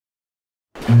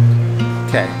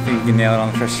Okay, I think you can nail it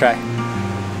on the first try.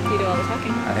 You do all the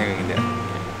talking. I think we can do it.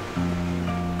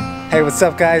 Hey, what's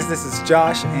up guys? This is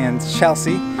Josh and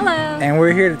Chelsea. Hello. And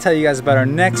we're here to tell you guys about our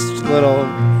next little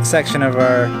section of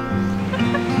our...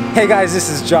 Hey guys, this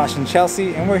is Josh and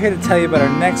Chelsea, and we're here to tell you about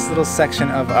our next little section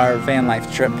of our van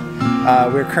life trip.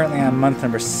 We're currently on month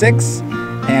number 6,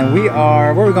 and we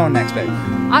are... Where are we going next, babe?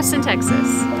 Austin,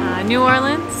 Texas. New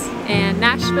Orleans, and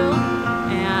Nashville,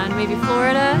 and maybe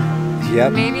Florida.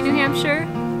 Yep. Maybe New Hampshire.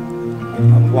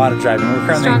 A lot of driving. We're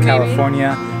currently in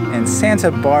California, in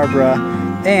Santa Barbara,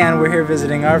 and we're here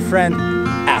visiting our friend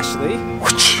Ashley.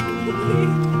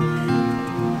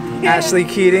 Ashley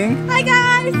Keating. Hi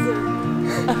guys!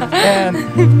 And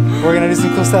we're gonna do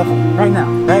some cool stuff right now,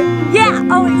 right? Yeah,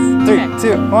 always.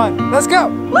 3, 2, 1, let's go!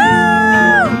 Woo!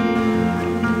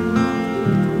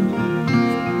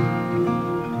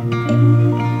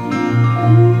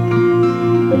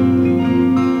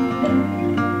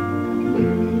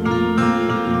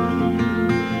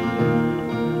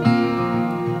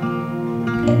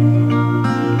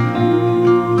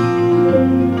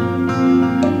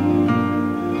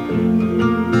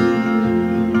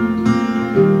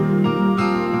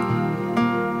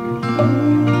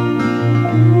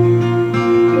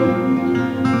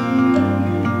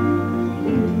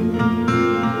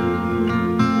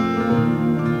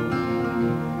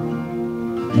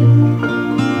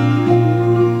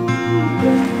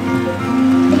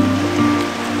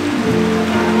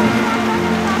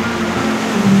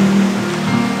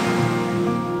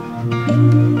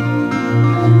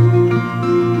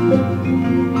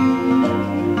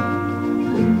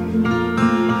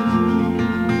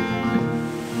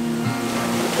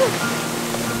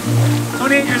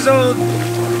 28 years old,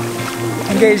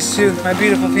 engaged to my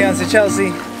beautiful fiancé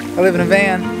Chelsea. I live in a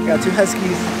van, I got 2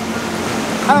 Huskies.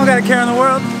 I don't got a care in the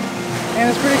world, and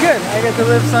it's pretty good. I get to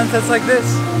live sunsets like this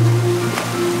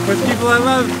with people I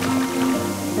love.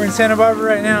 We're in Santa Barbara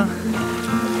right now,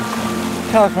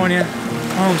 California,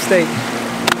 my home state.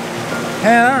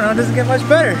 And I don't know, it doesn't get much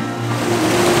better.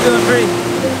 Feeling pretty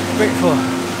grateful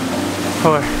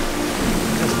for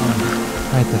this one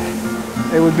right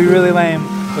there. It would be really lame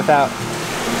without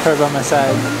her by my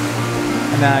side,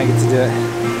 and now I get to do it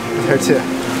with her too.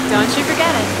 Don't you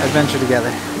forget it. Adventure together.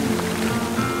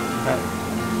 Right.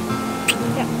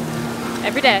 Yeah.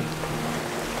 Every day.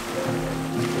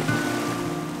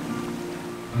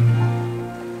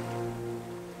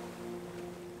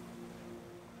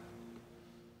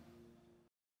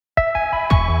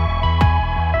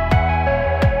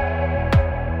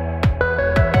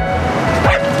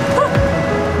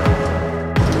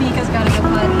 Mika's gotta go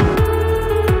potty.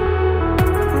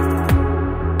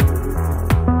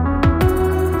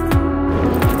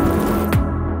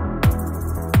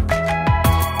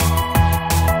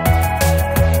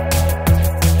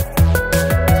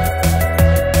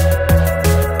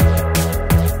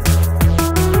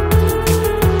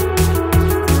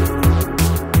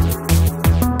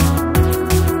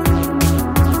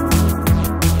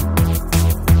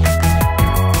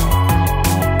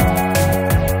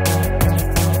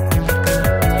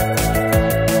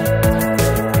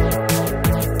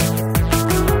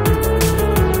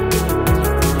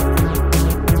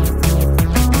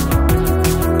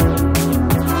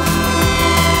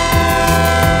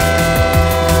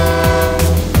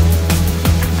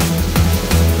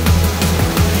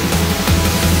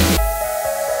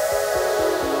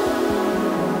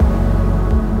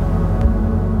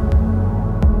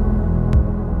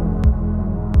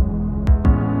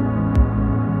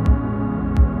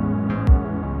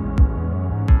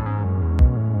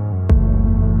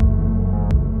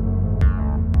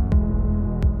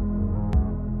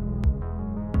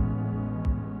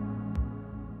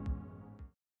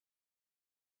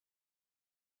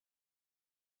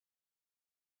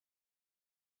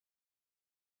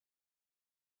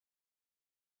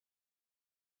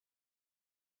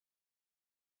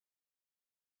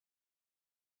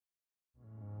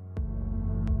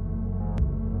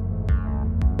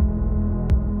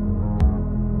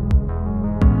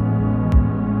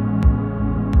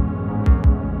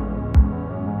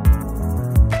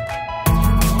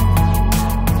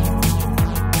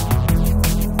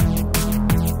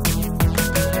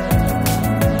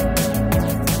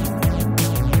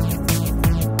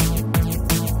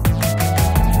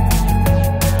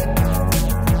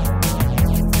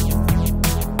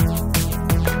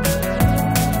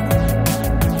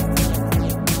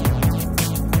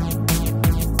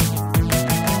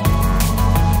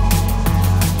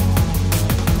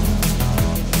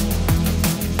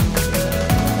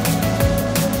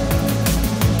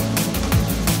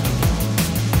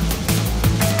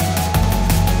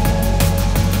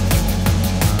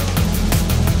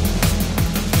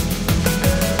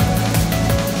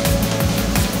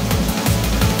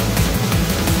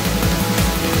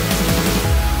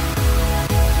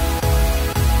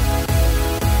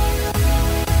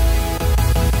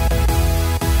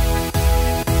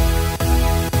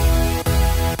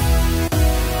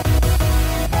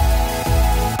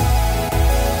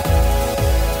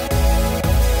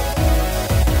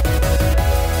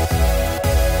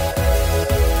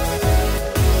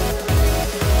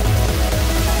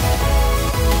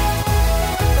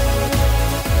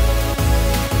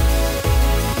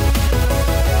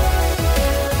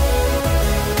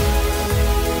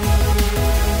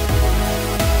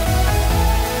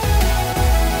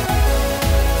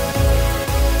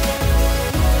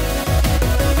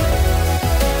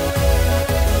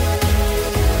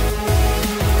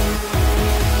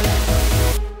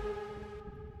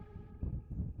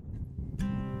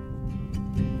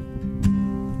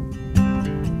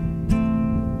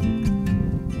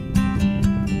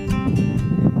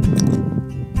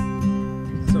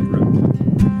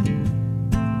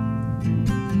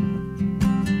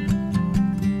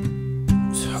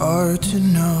 hard to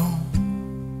know,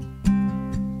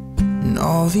 and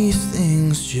all these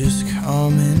things just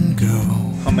come and go.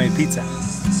 Homemade pizza.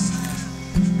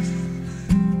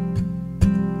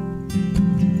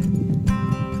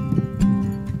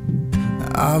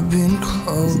 I've been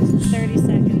close, 30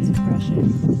 seconds of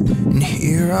brushing. and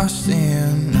here I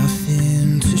stand,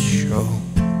 nothing to show.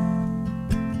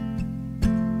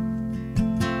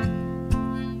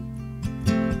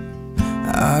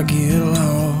 I get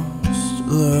lost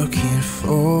looking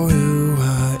for who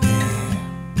I am.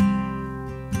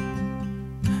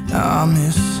 I'm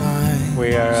a sign.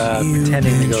 We are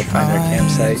pretending to go find our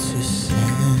campsite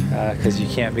because you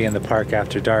can't be in the park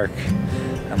after dark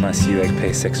unless you like pay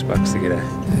 $6 to get a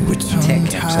tent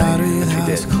campsite. Which we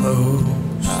did.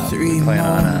 We plan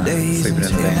on sleeping in the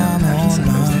van after the sun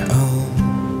goes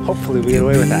down. Hopefully we get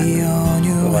away with that.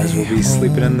 Otherwise we'll be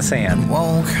sleeping in the sand.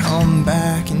 Won't come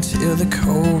back until the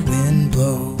cold wind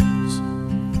blows.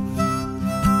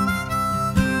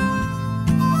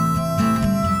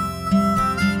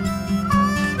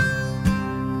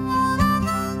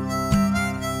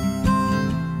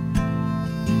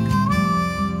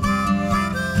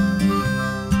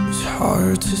 It's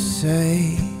hard to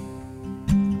say,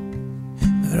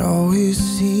 but always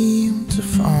seem to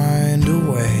find a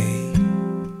way.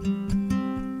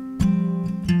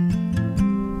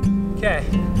 Okay,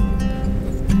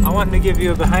 I wanted to give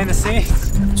you a behind the scenes.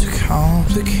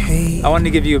 I wanted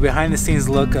to give you a behind the scenes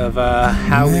look of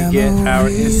how we get our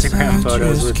Instagram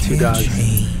photos with 2 dogs.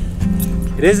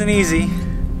 It isn't easy,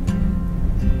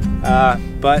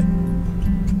 but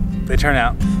they turn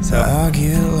out. So I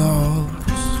get lost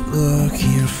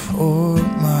looking for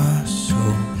my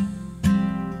soul,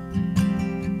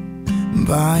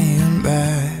 buying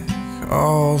back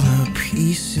all the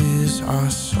pieces I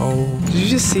sold. did you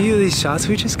just see these shots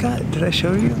we just got? Did I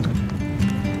show you?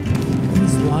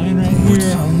 This line right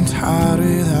here. I'm tired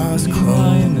with eyes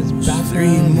closed. 3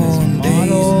 more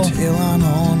days until I'm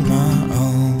on my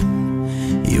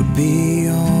own. You'll be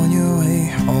on your way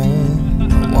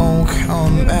home. I won't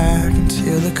come back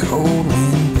until the cold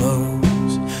wind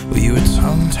blows. We were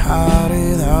tongue-tied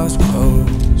with eyes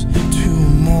closed. 2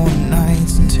 more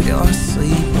nights until I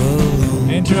sleep alone.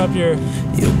 I interrupt your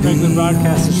regular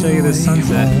broadcast to show you the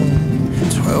sunset.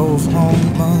 12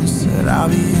 long months that I'll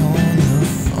be on the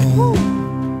phone.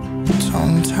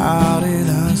 Tongue-tied with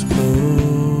eyes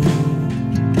closed.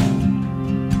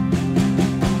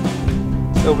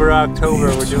 Over October,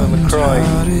 we're doing LaCroix.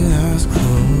 It's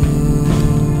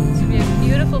gonna be a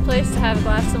beautiful place to have a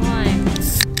glass of wine.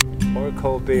 Or a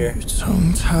cold beer.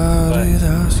 Tongue-tied with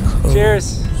eyes closed.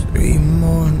 Cheers! 3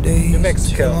 more days New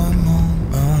Mexico. till I'm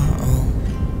on my own.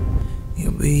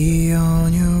 You'll be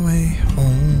on your way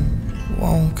home.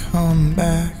 Won't come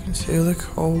back until the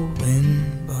cold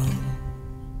wind blows.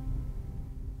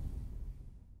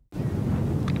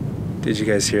 Did you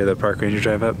guys hear the park ranger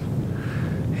drive up?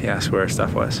 He asked where our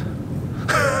stuff was.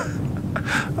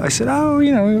 I said, oh,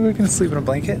 you know, we can sleep in a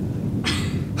blanket.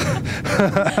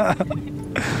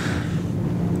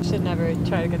 Should never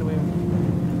try to get away with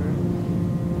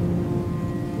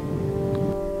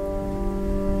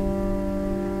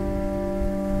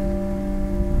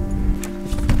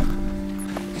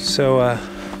it. So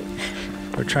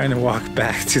we're trying to walk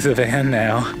back to the van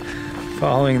now,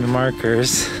 following the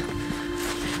markers.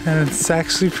 And it's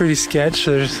actually pretty sketch.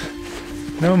 There's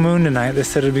no moon tonight. They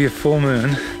said it'd be a full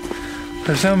moon.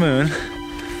 There's no moon.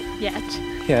 Yet,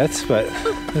 but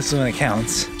this is when it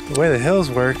counts. The way the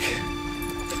hills work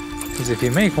is if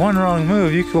you make one wrong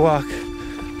move, you could walk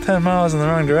 10 miles in the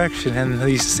wrong direction, and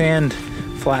these sand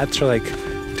flats are like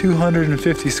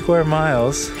 250 square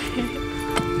miles.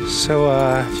 So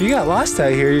if you got lost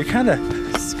out here, you're kind of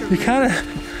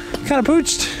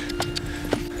pooched.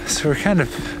 So we're kind of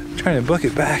trying to book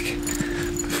it back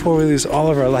before we lose all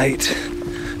of our light.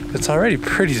 It's already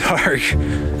pretty dark.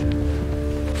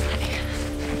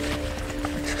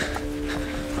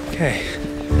 Okay,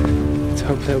 let's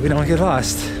hope that we don't get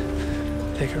lost.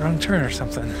 Take a wrong turn or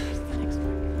something.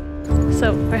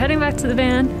 So we're heading back to the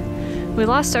van. We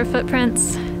lost our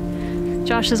footprints.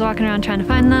 Josh is walking around trying to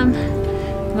find them.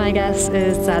 My guess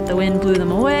is that the wind blew them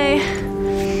away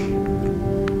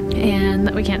and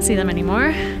that we can't see them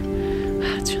anymore.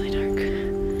 Wow, it's really dark.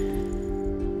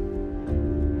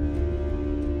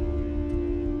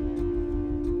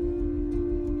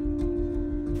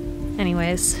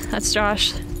 Anyways, that's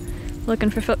Josh looking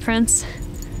for footprints.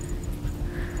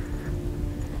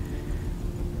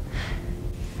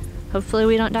 Hopefully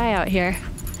we don't die out here.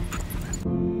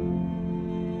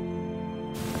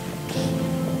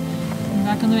 We're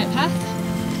back on the right path.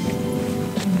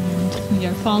 And we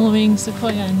are following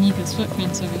Sequoia and Nika's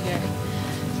footprints over here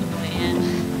from the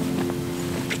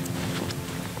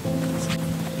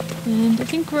And I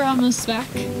think we're almost back.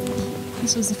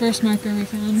 This was the first marker we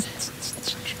found.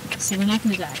 So we're not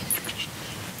gonna die.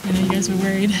 I know you guys were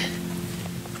worried,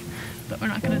 but we're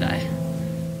not gonna die.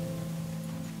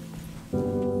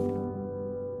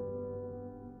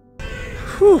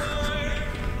 Whew.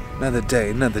 Another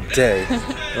day, another day.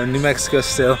 We're in New Mexico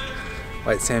still.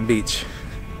 White Sand Beach.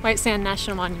 White Sand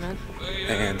National Monument.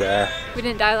 And we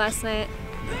didn't die last night.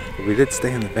 we did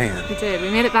stay in the van. We did. We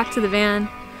made it back to the van.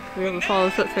 We were able to follow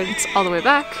the footprints all the way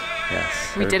back.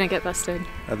 Yes. We didn't get busted.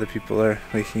 Other people are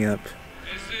waking up.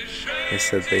 They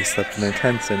said they slept in their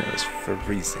tents and it was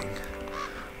freezing.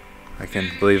 I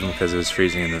couldn't believe them because it was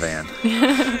freezing in the van.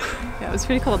 Yeah, it was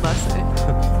pretty cold last night.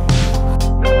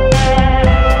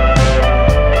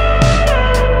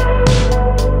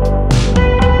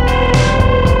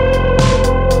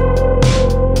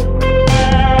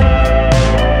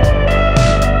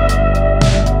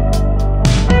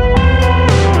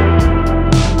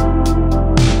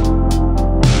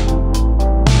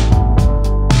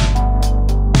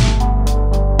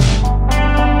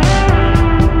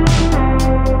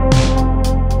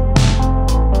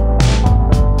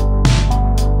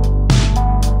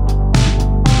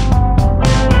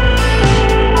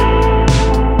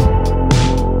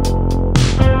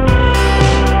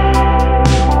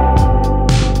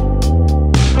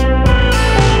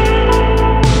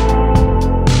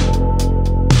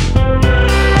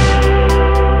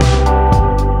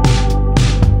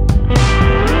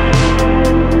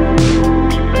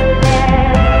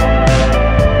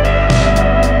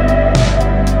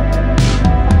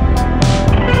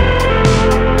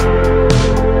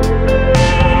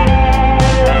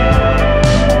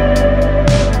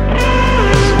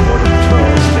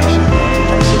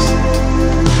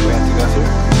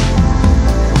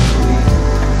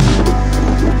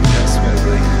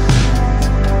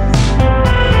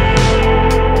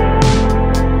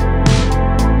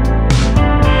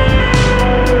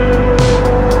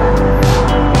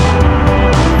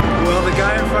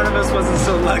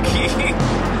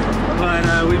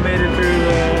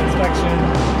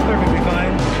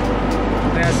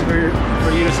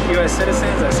 US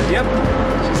citizens? I said, yep.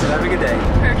 She said, have a good day.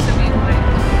 Perks of being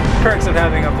white. Perks of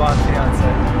having a blonde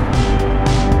fiance.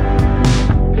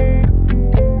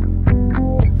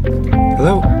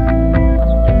 Hello.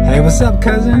 Hey, what's up,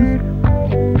 cousin?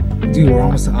 Dude, we're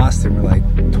almost to Austin. We're like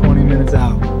 20 minutes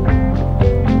out.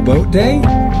 Boat day?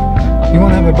 You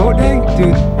want to have a boat day?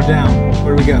 Dude, we're down.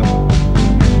 Where do we go?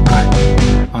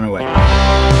 Alright, on our way.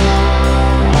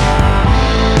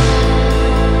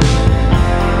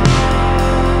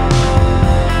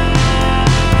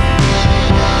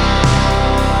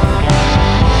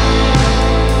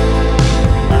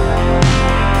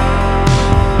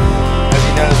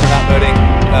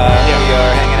 We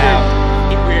are hanging out.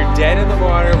 We're dead in the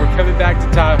water. We're coming back to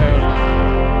Tahoe.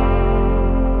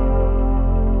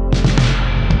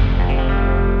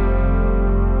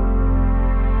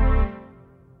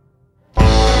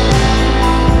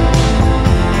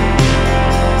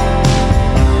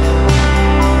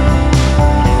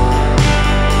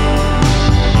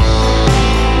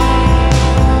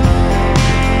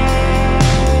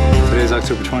 Today's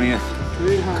October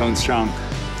 20th. Going strong.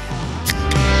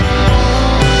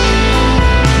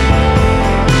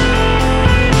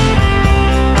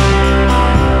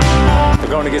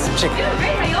 Going to get some chicken.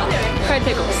 Great, how y'all doing? Fried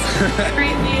pickles.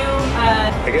 Great view.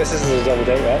 I guess this is a double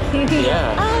date, right?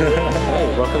 Yeah. Hey,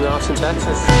 welcome to Austin,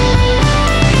 Texas.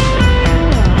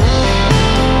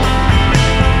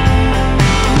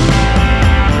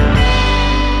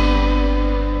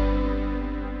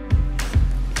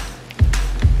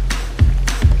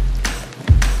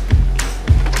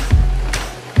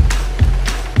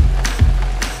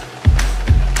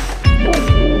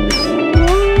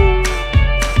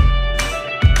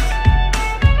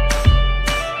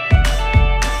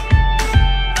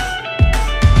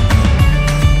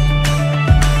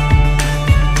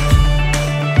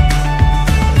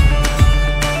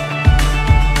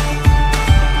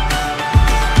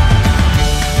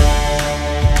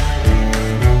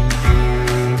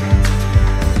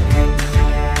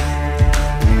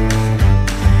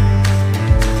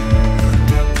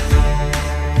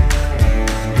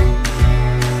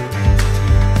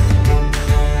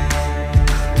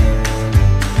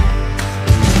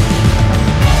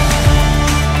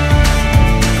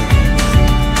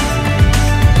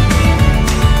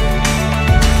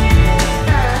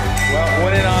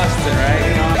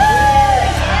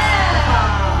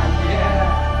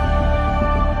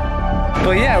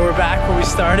 Well, yeah, we're back where we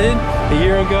started a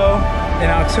year ago. In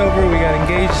October, we got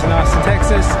engaged in Austin,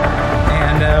 Texas,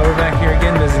 and we're back here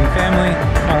again visiting family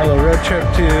on our little road road trip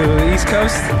to the East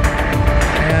Coast,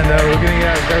 and we're gonna get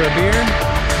out and grab a beer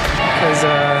because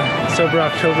Sober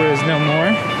October is no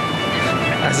more.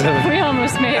 We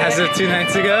almost made it. As of 2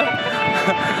 nights ago.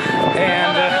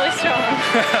 And really strong.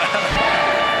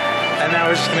 And now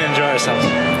we're just gonna enjoy ourselves.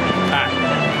 Alright,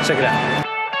 check it out.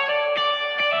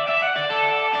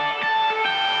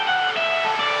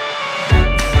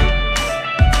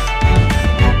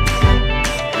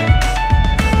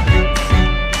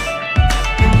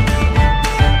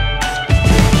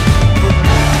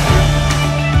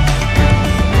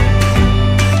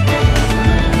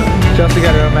 She also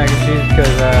got her own mac and cheese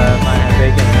because mine had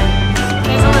bacon in it.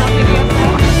 There's a little video of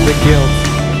that. The guilt.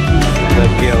 The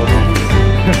guilt.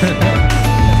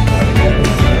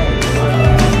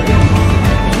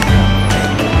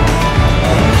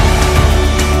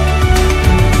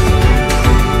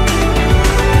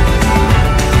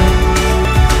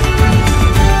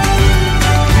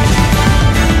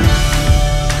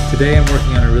 Today I'm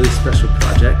working on a really special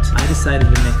project. I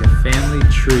decided to make a family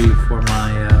tree for my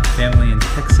family in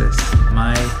Texas.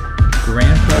 My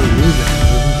grandpa Ruben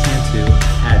Cantu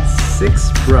had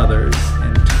 6 brothers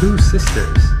and 2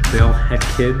 sisters. They all had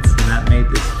kids, and that made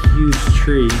this huge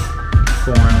tree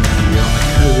for him. All my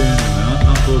cousins, and my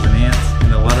uncles and aunts,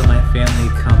 and a lot of my family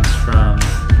comes from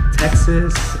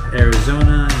Texas,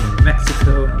 Arizona, New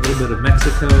Mexico, and a little bit of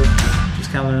Mexico.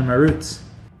 Just kind of learning my roots.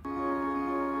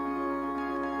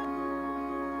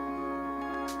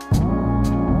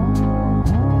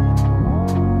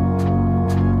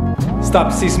 Stop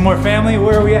to see some more family.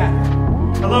 Where are we at?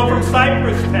 Hello from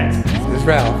Cyprus, Texas. This is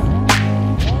Ralph.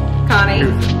 Connie.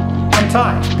 I'm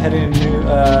Ty. Heading to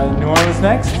New Orleans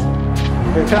next.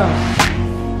 Here it comes.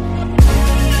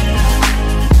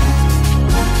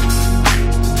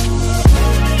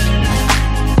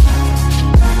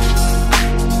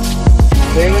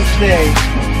 Today was the day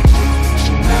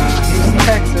in Houston,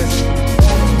 Texas.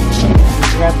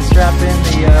 Forgot to strap in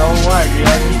the old wire.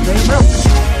 They broke.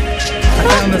 I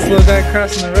found this little guy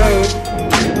crossing the road.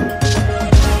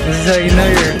 This is how you know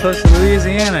you're close to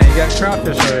Louisiana. You got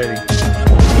crawfish already.